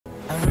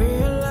I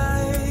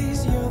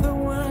realize you're the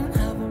one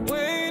I've been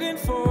waiting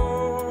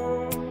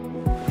for.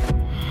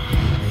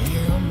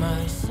 You're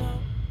my soul.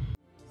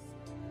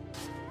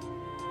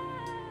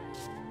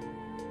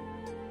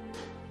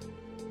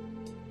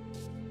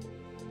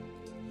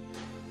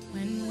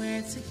 When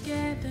we're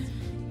together,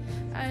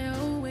 I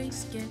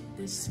always get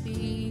this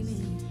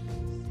feeling.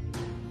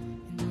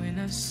 And when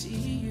I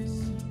see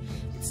you,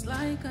 it's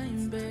like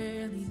I'm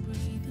barely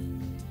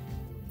breathing.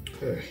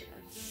 Hey.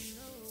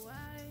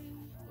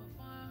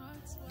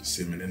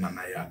 Semene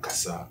na ya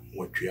kasa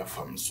watwe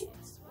afam so.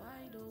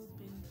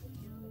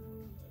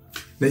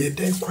 Na ye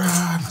den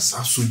kra na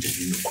sa so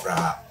jeni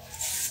kra.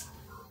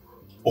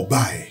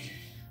 Obai.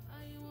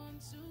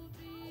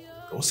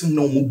 O se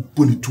no mo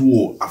boni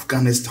to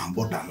Afghanistan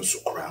border no so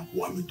kra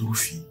wa me duru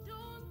fi.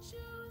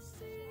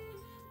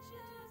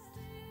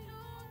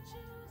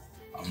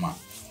 Ama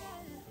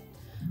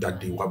that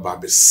day wa ba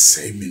be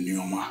say me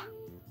nioma.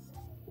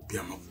 Obi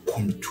ama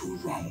come 2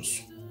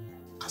 rounds.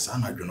 Kasa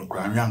na dwono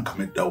kra anwa nka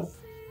me dawo.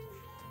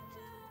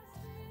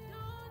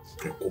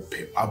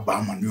 Prekope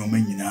abama nioma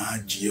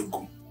nyina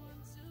giegu.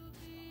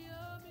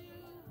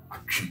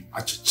 Atwi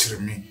achichire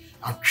me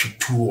atwi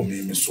tuo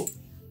me so.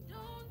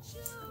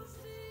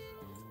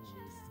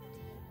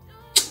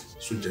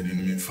 So jeni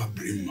me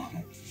fabrima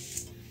no.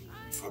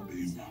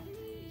 Fabrima.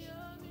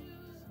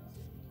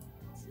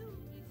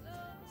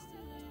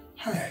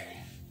 Hey.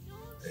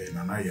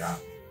 Nana ya.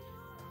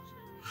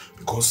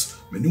 Because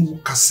many who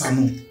kasa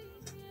no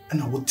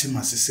and I would tell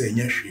my sister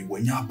nyehwe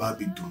wanya aba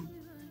beduru.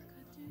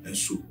 And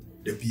so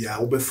the bia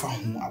wo be fa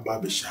ho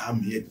aba be sha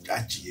me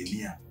agye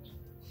ani a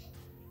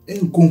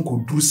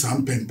enkonko duru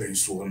sam pempen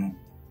so no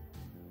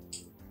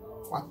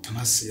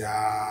watana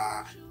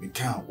sia me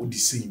kan odi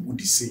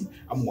sei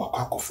am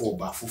wakakofo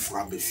oba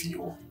foforo abafi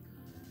ho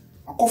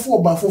akofo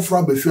oba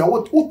foforo abafi a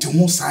wo te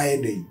ho sae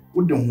den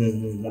wo de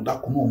ho da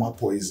kono ma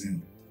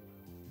poison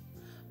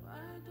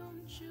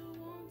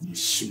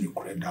shimi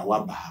kureda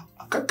waba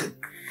akaka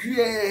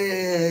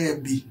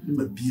bi ni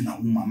ma bi na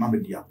ho ma be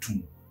dia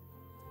tum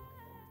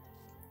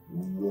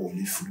wo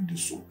me free the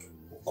soul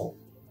oko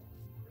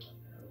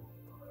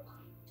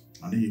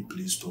and he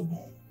please to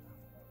bon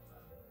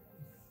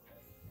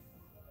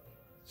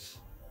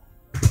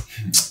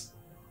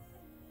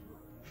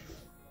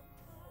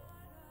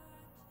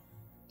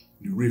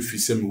the refi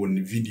send me one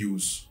the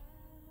videos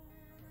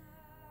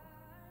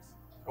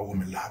I want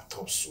my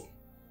laptop so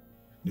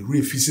the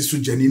refi say so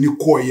jani ni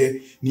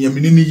koye ni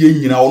yamini ni ye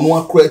nyina ono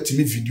akra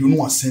timi video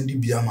no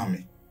asend bia ma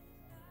me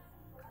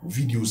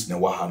videos na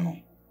wa ha no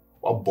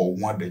wabo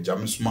ho adagya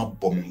me so ma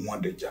bom ho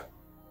adagya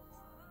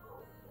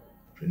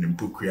hwenim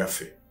pokua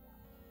fe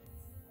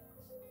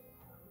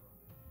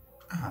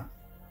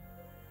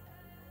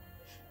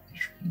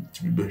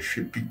mi be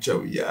hwe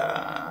picture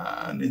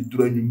ya na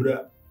dura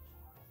nyumra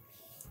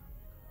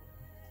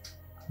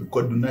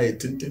because do na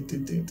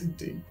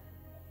tin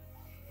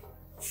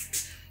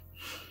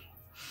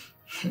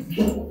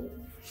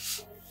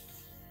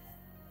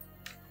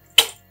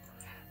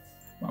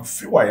ma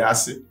fi wa ya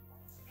se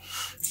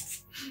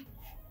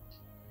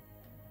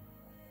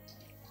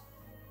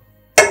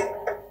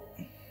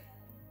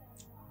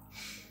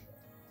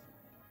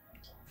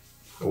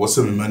what's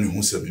a man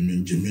who said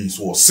me Jimmy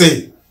so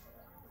say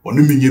on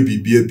me nye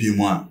bibia bi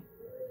mu a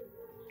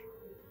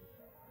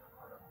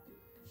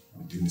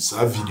the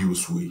sa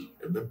videos we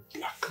e be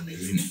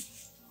blackmailing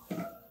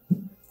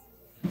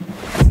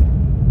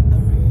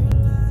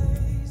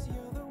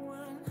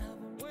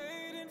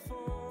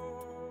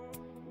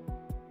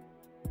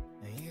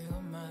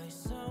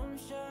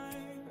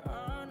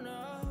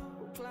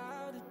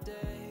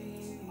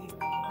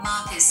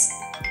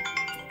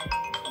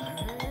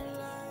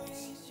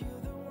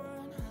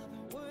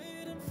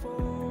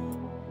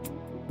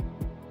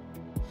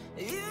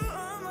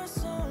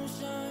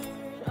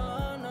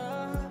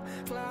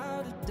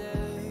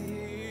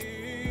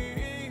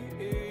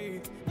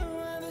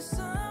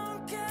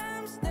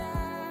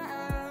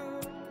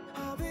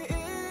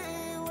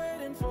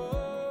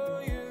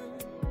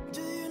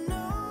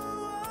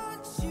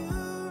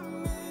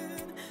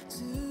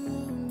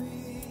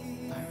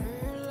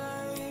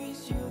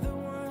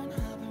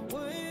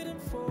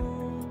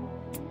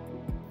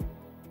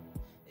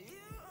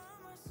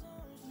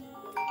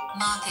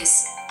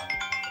Marcus.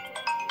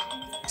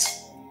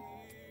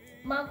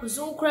 Marcus,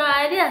 who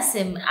cried, yes,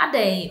 him, a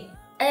day.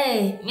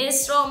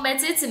 Miss Strong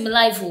met it in my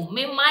life.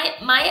 Me,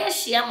 my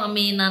share, my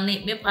main, and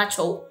me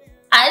patrol.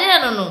 I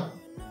don't know.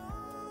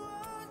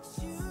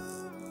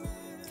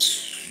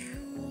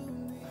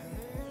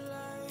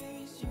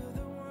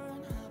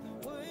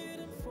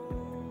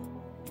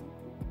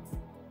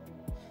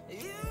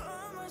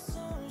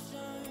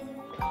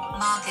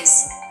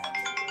 Marcus.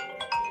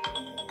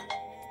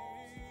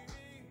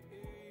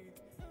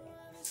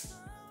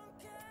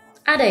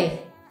 Ade.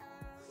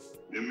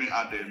 Me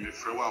ade me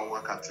frɛ wa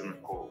wakati me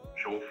call.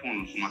 Show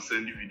phone so ma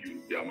send video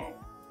bi ama.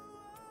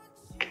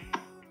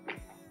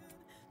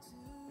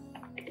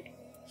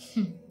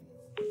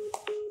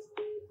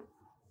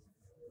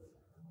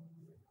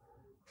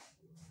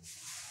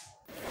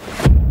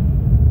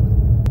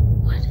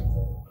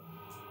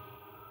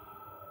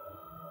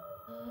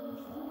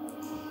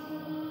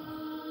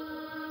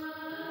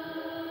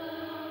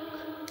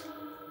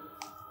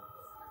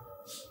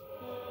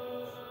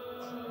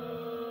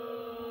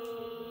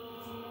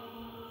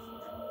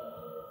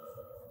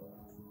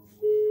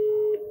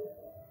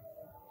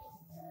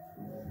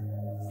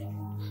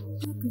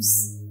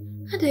 Marcus,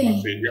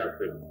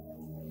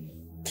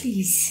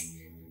 please,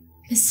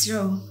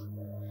 Mr.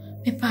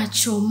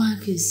 Mepacho,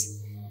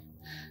 Marcus,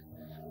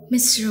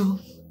 Mr.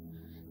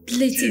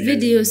 Delete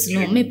videos,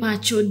 no,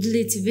 Mepacho,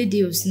 delete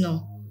videos,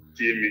 no.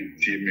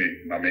 Timmy,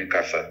 Mamma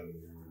Casa.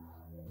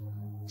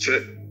 Say,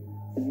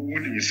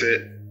 would you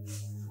say,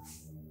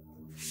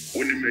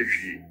 only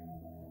make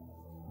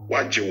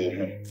what you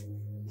want?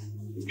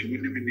 You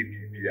will live in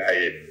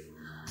the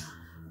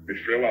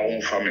before I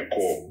won't find a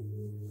call.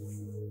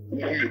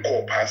 Who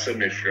call passer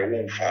me for a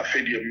won't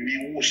find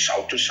me will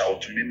shout to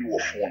me or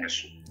phone.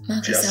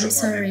 Marcus,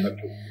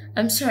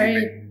 I'm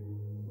sorry.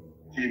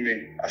 Timmy,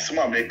 as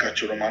my make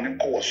catch your man and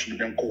call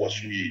Sweden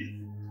calls me.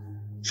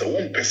 So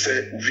 1%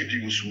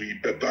 videos we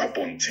pepper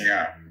upon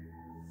Tia.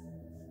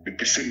 We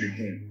pissing me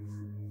home.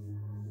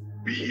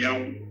 We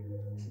young.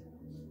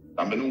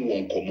 I mean,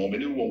 one come on,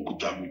 many won't go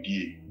down with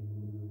ye.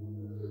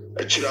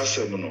 A chira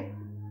seminal.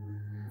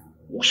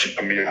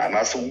 Worship me, and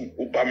I saw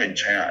Obama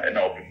China, and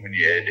I'll be when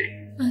you're day.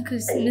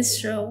 Marcus,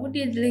 Mr. What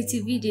did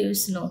delete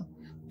videos, no?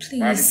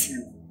 Please.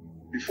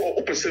 Before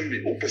open me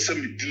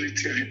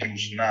delete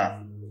videos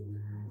now.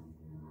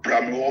 But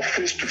I'm all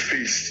face to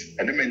face,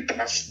 and the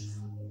maintenance.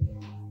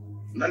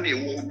 None of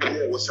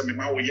you was a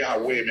man with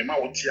YAA, me ma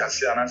would tear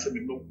say, and answer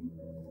me no.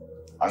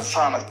 And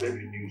son as the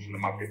videos in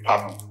my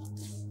paper.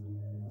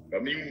 I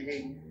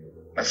mean,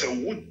 I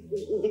said,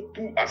 would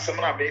do as some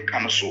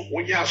American so,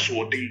 we are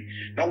so day.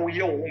 Now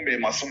we are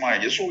home, my son,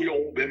 yes, we are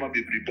home, baby,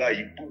 by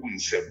doing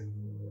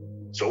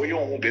so we are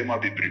home, baby,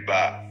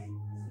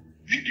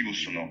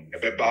 videos, no, a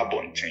baby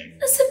bonting.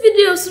 That's a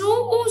videos, no,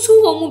 also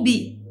won't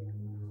be.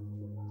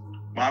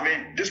 Mammy,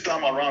 this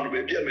time around,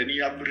 baby, I'm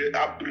any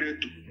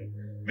upgrade.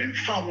 Men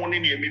found one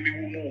in your maybe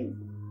more.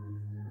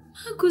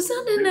 Marcus,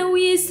 I don't know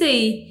what you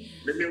say.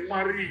 Let me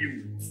worry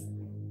you.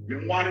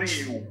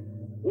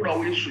 When I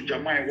wish to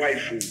my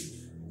wife,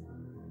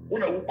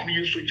 when I will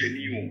clear so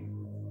genuine,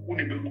 when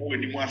you go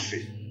any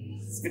massy.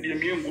 Maybe a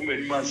young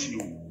woman must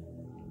you.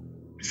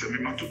 It's a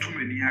matter too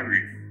many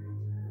hurry.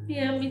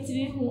 Yeah, me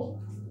too.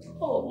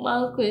 Oh,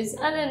 Marcus,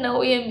 I don't know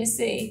what you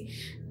say.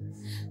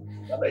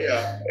 I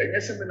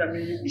guess I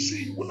mean, you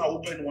see, when I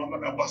open one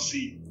man, I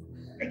see.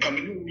 And come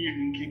in,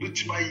 you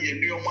get my ear,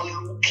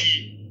 no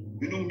key.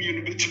 You know me,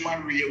 you get my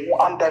rear,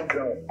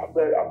 underground,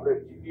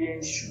 after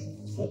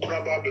PNC, who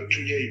grab up a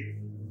tree.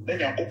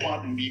 Then I go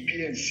pardon me,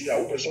 PNC,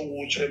 I was so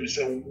watch him,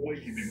 say,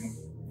 wait,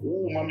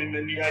 oh, mammy,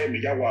 many I am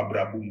Yawa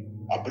Brabum,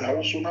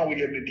 Abra, so now we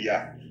have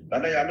media,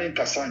 and I am in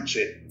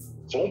Cassanche.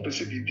 So, on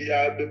Pacific,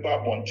 the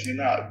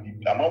Babontina,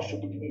 I'm out for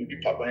good to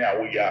Papa,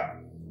 we are.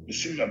 You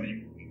see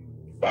me.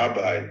 Bye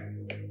bye.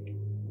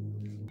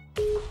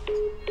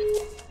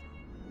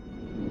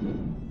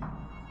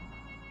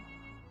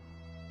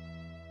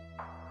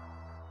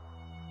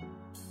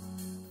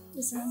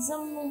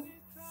 Some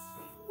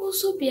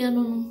also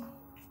piano.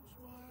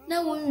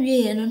 Now one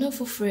way and enough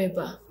for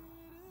forever.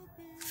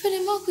 For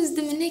the Marcus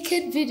the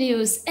naked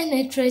videos and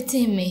they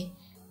threaten me.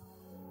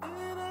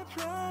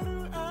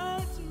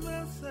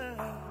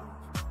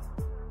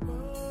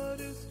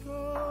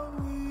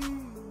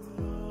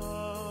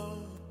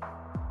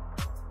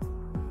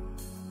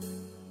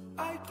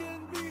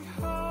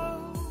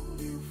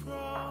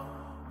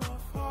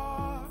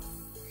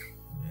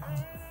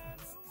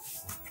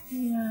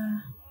 Yeah.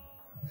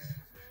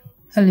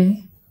 Hello?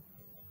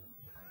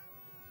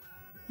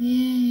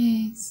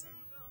 Yes.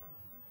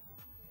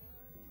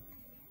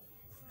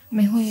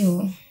 Me who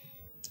you?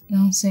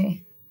 Don't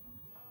say.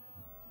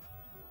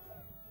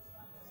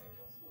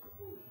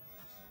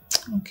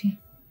 Okay.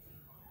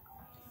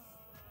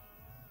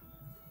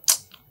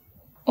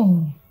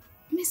 Oh,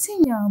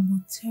 missing your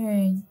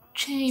return.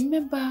 Chain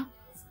member.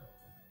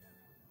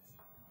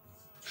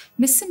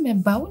 Missing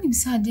member. When you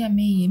said there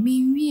me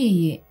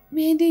we.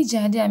 Me dey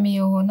jade ame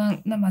yo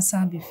na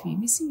masabe fi.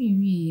 Me si me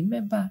wie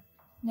meba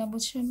na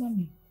botre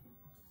mami.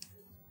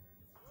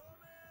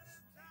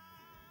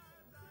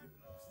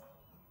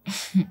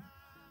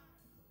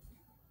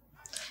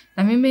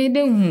 Na me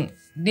dey hu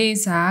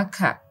days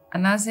aka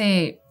ana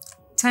say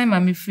time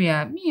am free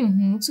a me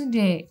hu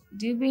today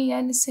dey be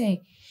ya ni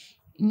say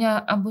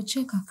nya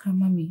abotre kakra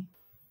mami.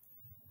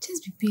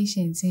 Just be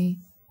patient eh.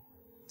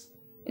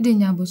 E dey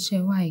nya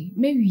abotre why?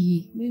 Me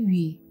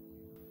wie.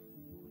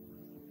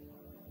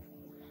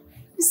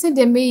 Said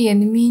the may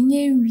and me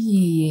near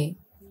we.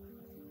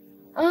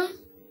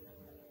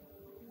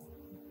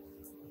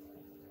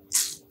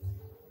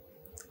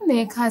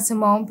 They cast a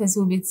mount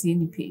pencil with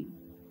any pay.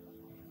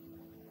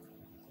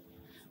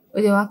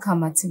 Or you are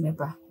come at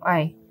Timeba.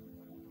 Why?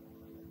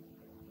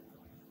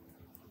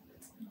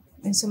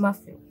 And so my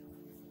friend.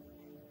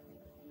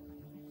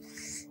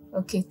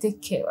 Okay, take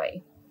care.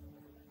 Why?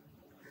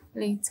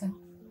 Later.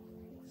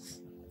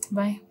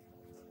 Bye.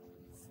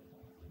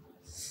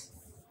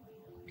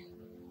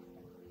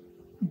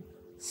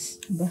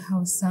 The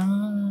house,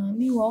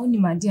 me wa only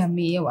my dear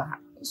me wa.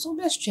 So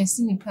be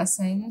stressing in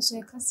person, so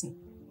I can see.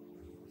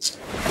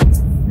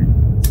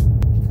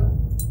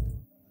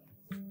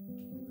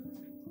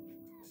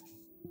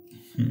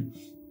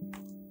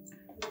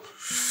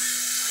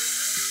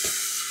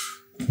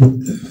 Hey,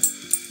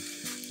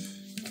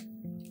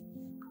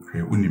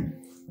 unim.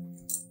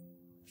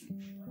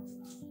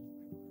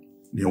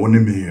 Ne wone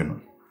me here no.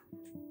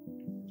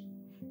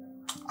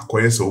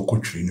 Akoye se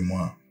okotwe ni mu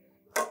a.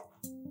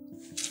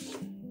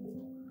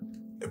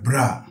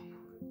 Ebra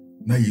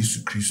na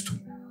Yesu Kristo.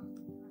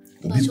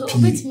 Obi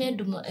me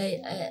do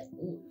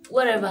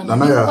whatever.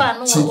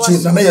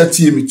 Nana ya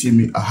tie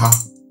me aha.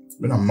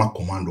 Me na ma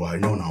commando ha,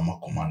 nyo na ma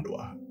commando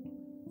ha.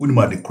 Woni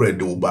ma declare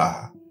de oba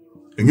ha.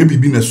 Enye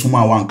bibi na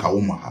soma wanka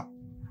wo ma ha.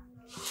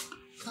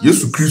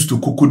 Yesu Kristo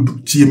koko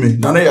tie me.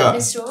 Nana ya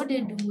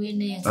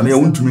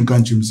wontumi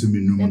kan chim se me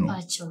num no.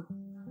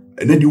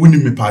 Ene di woni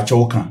me pa acha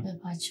wo kan.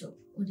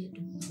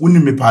 Woni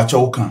me pa acha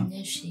wo kan.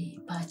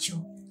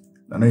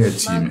 Nana ya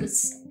tie me.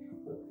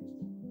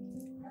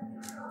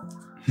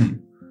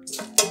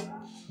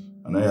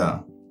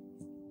 Anaya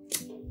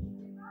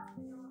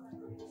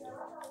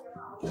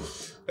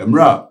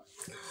Emra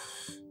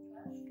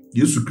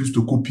Yesu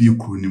Kristo kopie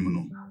kronim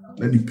no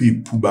na ni pe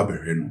pu ba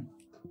behwe no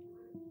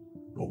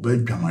oba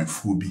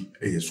dwamanfo bi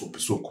eyeso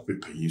peso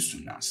kopepa Yesu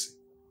nase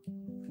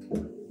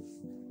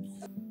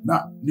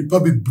na nipa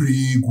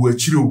bebre gu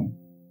akire o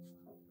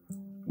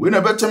we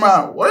na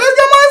betema oya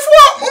dwamanfo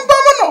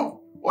mompam no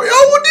oya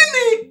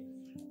wudini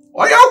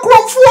oya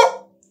kromfo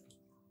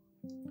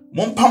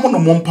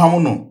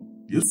mompam no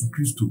Yesu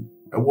Kristo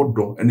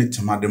ewodo ene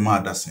temade ma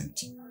ada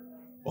senti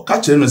o ka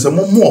kire no se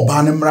mo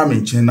oba ne mra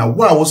menchen na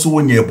wo a wo so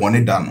wonya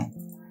ebone da no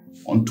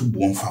onto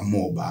bo mfa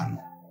mo oba no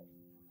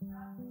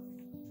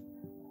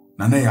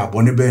na ya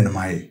abone be ne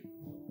maye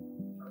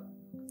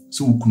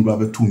so ukunu ba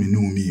betu mi ne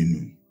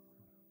umienu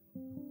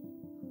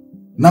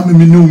na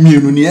me ne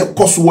umienu ne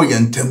ekoso wo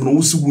yentem no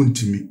wo si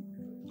wuntimi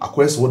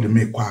akwese wo de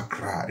me kwa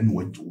akra ene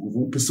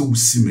wo pese wo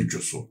si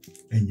medwo so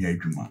enya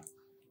adwuma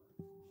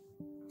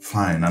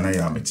fine na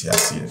ya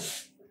metiasie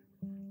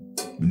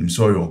minim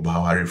so yo ba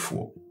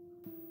warefo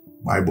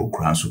Bible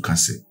Quran so ka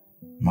se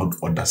mag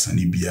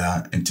odasani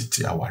bia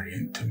entity aware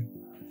entem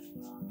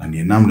na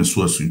ne nam ne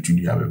so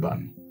asuntudu abeba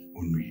no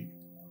onui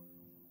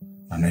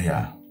na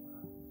ya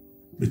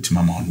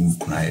betima ma no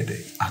kuna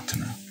yede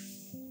atena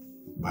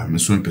ba me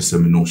so pese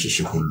me no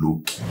hihye ho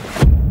loki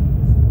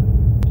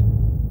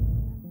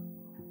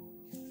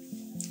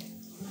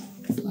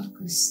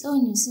so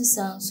ni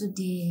sound so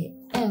de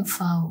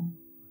emfao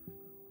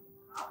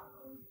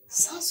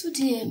sound so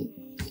de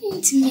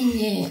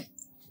intimate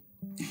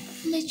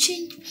me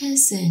change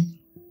person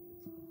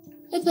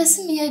a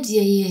person me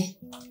adie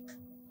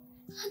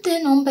and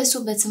then on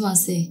beso betima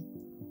say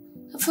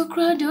for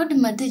crowd the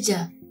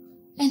manager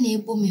and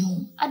able me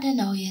home ada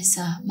now yes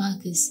sir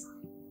Marcus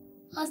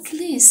at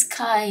least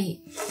Kai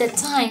the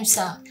times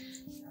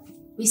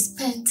we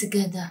spend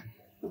together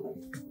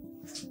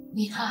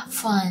we have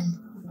fun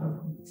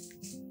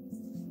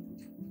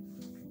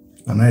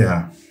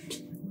Anaya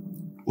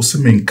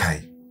Osemen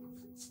Kai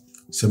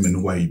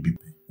Semen why be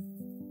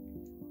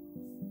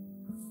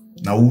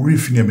na wo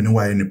refi me ne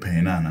why ne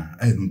pen na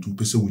ai no tu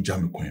pese wo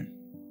jam kwan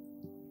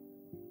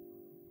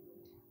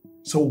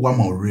so wa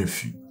ma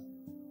refi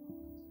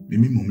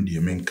mimi mom de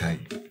men Kai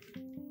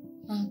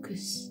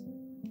Marcus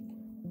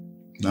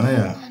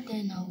Anaya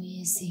ada now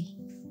we see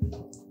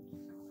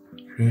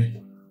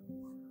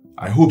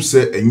I hope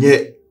say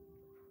enye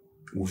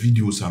wo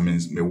videos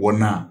amens me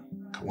wona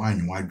ka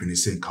wanyu wadwene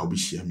say ka obi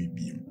hia me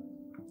biem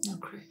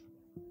okay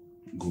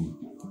good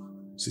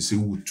say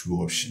we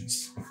two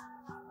options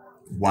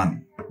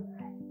one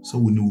so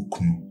we know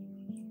kunu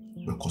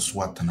because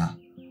what na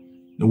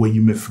when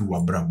you me free wa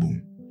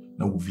brabom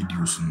na wo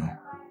videos no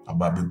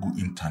about go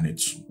internet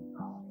so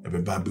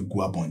ebe ba be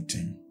go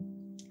abonten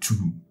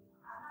two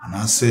and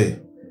I say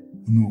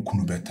no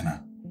kunu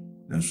betana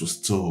then so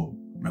still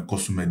me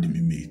koso me de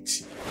me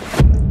mate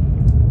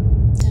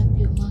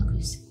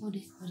Marcus what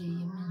you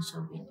mean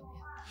so be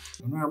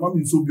na ma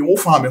mi so bi wo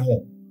fa me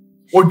ho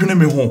odwene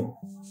me ho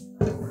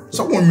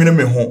so wo nwene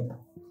me ho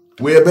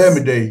we e be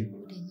me dey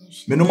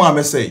me no ma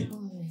me say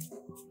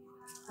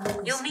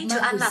you'll need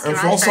to unlock your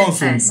iPhone iPhone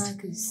first.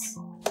 Marcus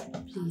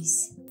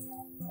please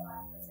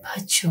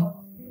Pacho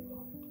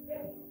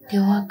the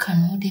work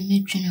no dey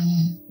make you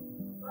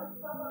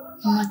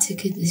no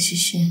take a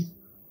decision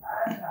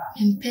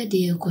impede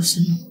the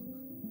ekosuno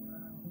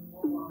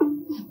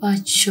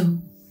Pacho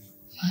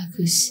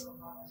Marcus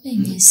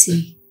enye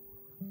say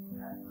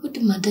what the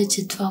mother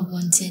to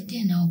wanted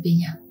then na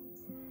obenya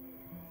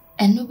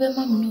eno be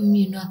ma no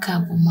mi no aka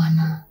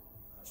abomana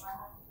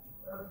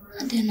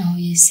ade na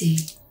o say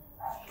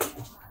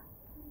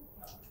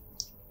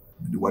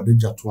the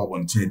wadeja to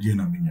abonten die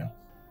na menya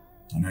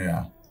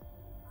Anaya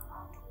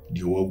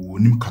de wo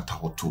nim kata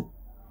hoto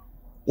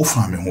wo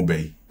fa me ho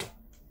bai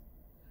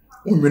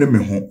wo nwene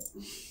me ho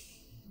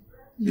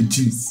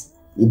enti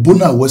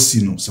obona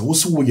wasi no se wo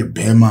so wo ye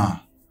bema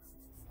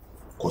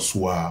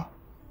koswa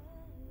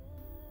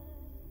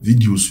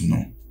videos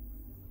no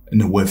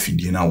ene wa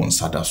fidie na won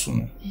sada so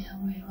no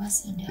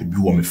ebi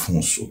wo me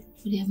phone so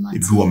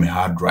ebi wo me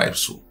hard drive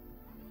so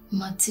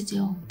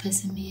material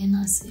person me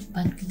na say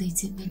but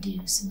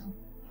videos no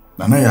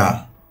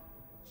Anaya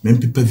men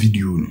paper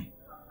video no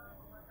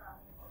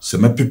Se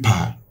me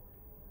pepa.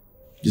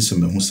 Just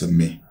me who se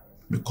me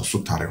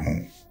kosotare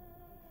home.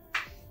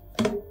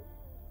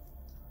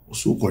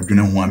 So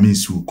kwadwene ho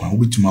amensi ukwan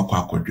obetima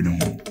akwadwene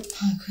ho.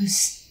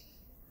 Marcus,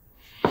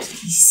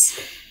 please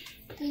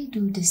don't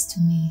do this to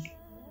me.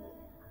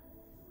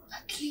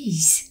 At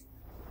least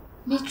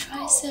me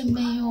try say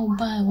me your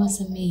buy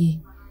was a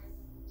me.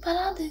 But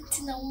I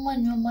didn't know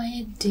woman your my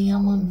head day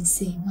me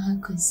say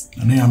Marcus.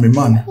 And I am a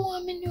man. Who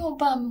am in your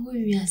bar me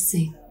we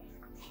say.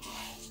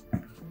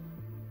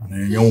 And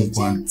a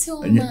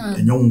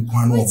young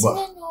one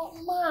over.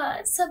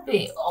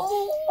 Sabe,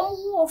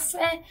 oh,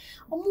 fair,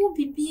 oh,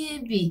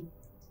 baby.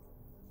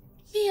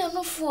 Me, I'm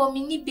not for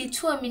me, nibi,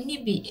 two, me,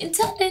 nibi.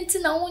 Until then,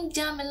 I won't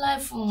jam a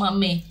life for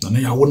mammy.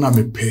 And I won't have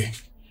a pay.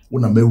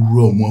 When I may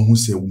room one who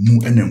say,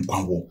 Moo and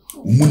Enquawo,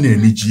 Moon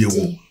and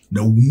Nijiwo,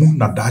 the woman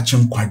that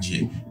Dacham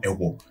Quaji,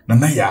 Ewo,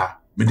 Nanaya,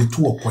 made the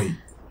two quay.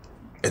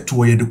 A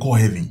 2 year the call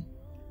heaven.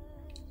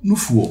 No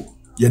fool,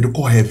 yet the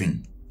call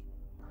heaven.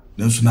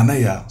 Then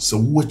Sunanaya, so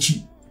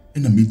watchy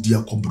in a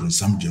media cobble and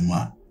some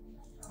jema.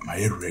 My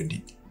head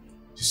ready.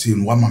 You see,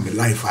 in one mammy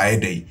life I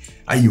day,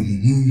 I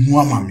am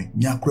one mammy,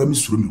 near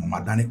cremis room,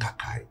 Madame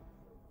Kakai.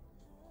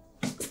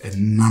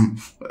 And nam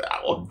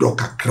or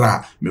doka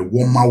cra, me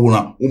one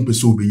mauna,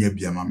 umpeso be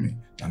near mammy,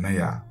 and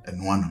I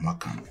and one of my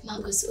can.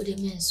 Marcus, or the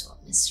men so,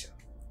 Mr.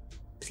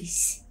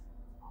 Please,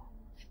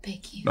 I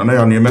beg you. And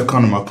I am near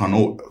Macan,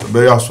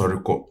 bear sorry,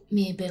 call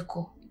me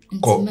Becco,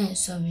 and men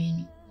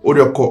sorry. Or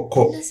your cock,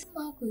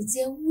 Marcus,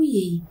 dear,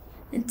 we,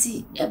 and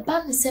see a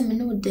band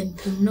seminal them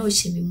no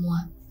shimmy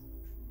more.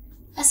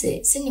 I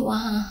say, send you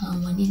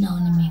one in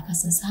our make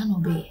us a son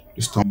obey.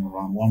 This time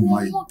around one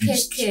my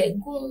beast.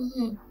 Go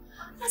home.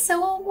 I said,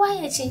 well, why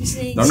I change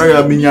it? No,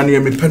 I mean, I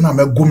me pen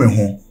a woman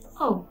home.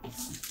 Oh,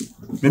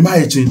 me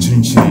my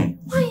change.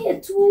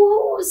 Why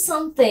do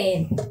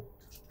something?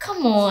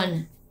 Come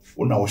on.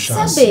 Oh, now,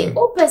 shall Sabe,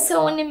 oh, person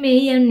only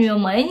me and your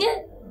mind,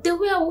 the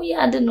way we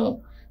are the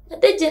no,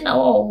 the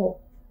general.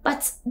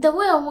 But the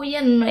way we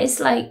are, it's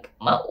like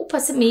my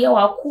person me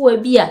or cool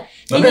beer.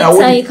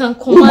 Anytime you can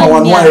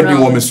command me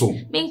around.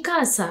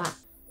 Minkasa.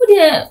 Oh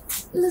dear,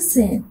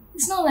 listen,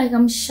 it's not like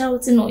I'm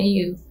shouting on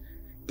you.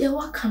 There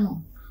were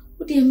cano.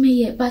 Oh dear,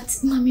 me, but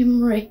Mammy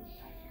Murray.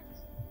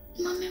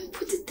 Mammy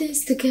put the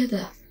things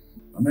together.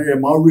 And I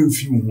am our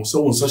review,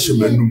 so on such a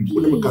bedroom.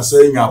 What am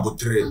saying about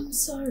trade? I'm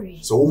sorry.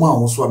 So, woman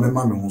also, my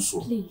mammy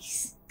also.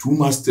 Please. 2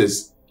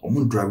 masters,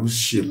 one drive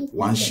ship,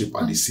 one ship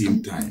at the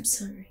same time. I'm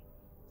sorry.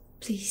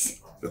 Please.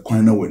 The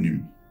corner when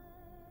him.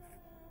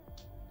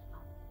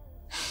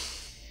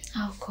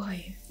 I'll call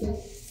you.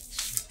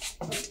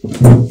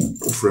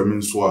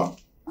 Fremen soa.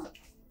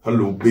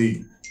 Hello,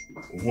 babe.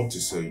 What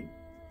to say?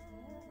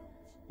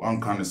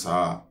 One can is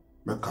a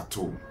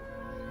Mekato.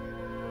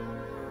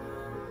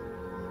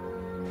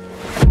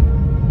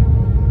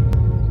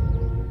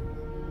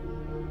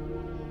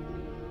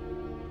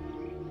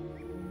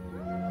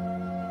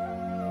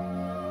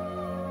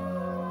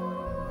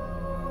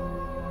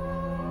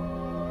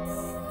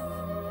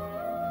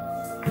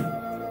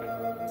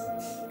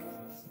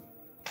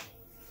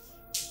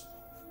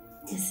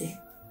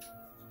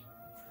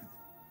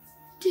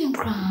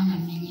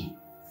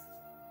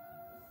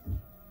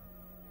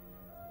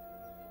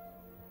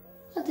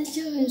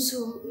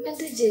 So,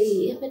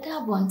 Metaje, but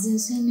I want to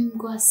send him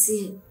go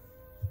see.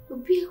 You'll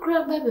be a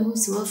crab baby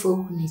who's a for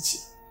Kunichi.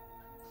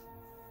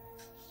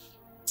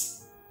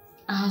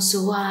 Ah,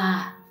 so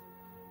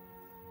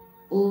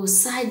oh,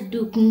 side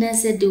duke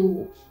nessa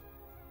do.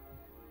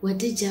 What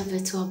did you have a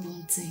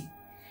trouble thing?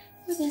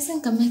 Maybe I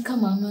think I may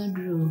come on my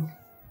drew.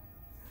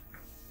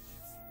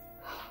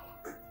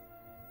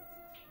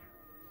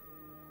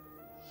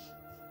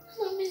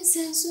 I mean,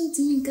 soon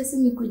to me, because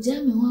me could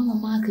jam me one of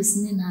Marcus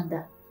and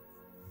another.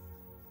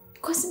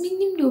 Because me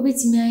name do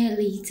wait me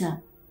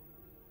later.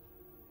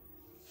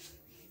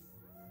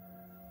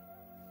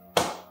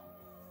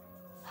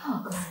 Oh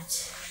God.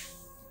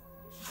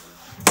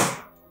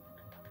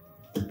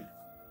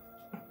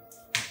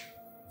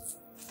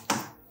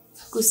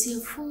 I go see a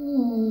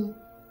fool.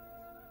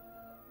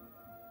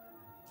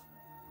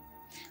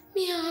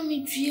 Me am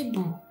a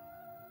dribble.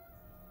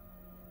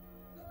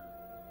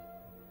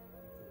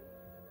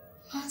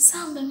 My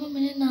son, my mom,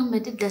 and I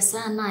made the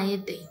son I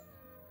day.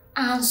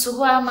 And so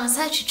why must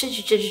I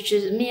church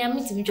me? I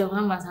meet me to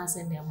my house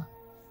and them.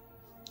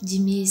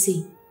 Jimmy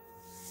say,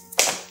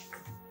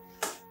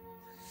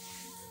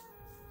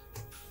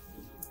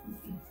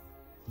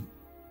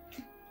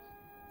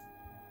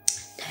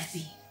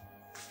 Debbie,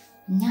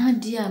 now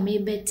dear, may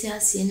better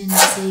see and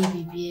say,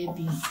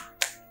 baby,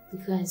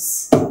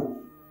 because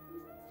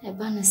a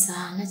banner, sir,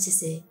 not to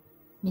say,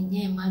 me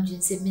near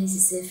imagine say,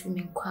 Mrs. F.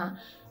 me qua,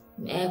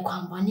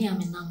 Quambani, I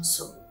mean, I'm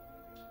so.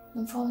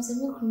 And from the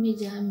milk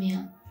media,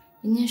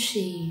 in your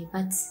shade,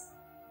 but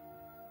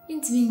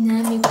it's been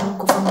never come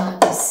for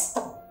Marvis.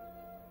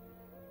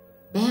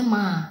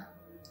 Bema,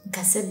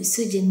 Cassabi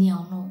so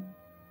genial no,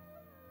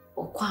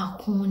 or qua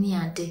corny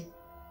a day,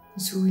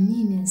 so we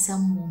need in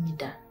some moment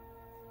that.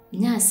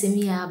 Nya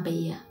semi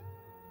abaya,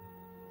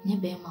 nya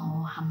bema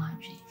or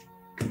hamaji.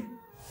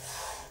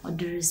 or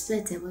the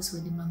respect I was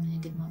with the mommy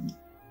and the mommy.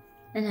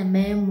 And a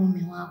man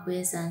woman who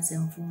acquires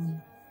answer for me.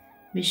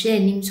 Me share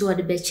him to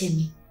the betche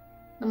me.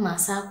 No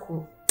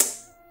massacre.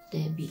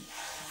 There be.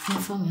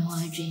 From me,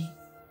 why dream.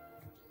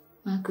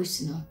 My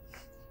question.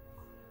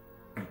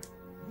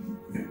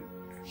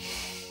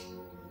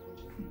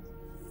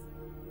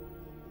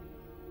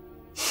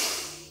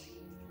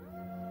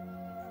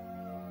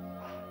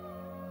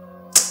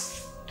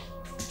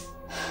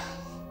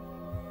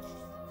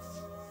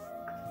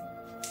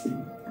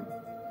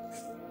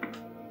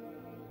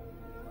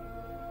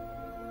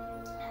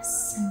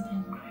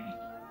 Something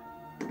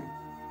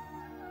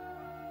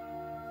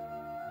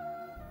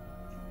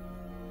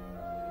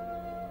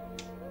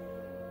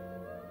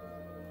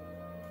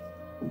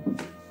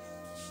crying.